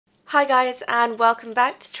Hi guys, and welcome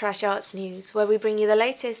back to TrashArts News, where we bring you the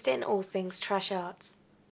latest in all things trash arts.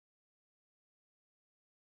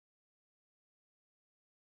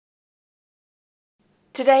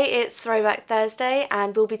 Today it's Throwback Thursday,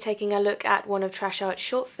 and we'll be taking a look at one of TrashArts'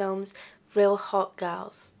 short films, Real Hot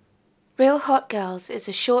Girls. Real Hot Girls is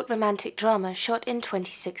a short romantic drama shot in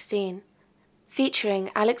 2016, featuring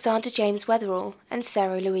Alexander James Wetherall and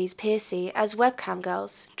Sarah Louise Pearcey as webcam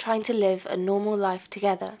girls trying to live a normal life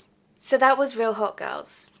together. So that was Real Hot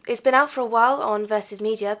Girls. It's been out for a while on Versus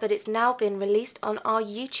Media, but it's now been released on our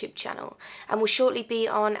YouTube channel and will shortly be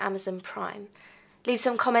on Amazon Prime. Leave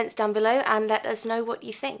some comments down below and let us know what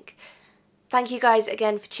you think. Thank you guys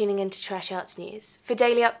again for tuning in to TrashArts News. For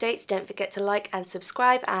daily updates, don't forget to like and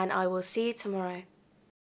subscribe, and I will see you tomorrow.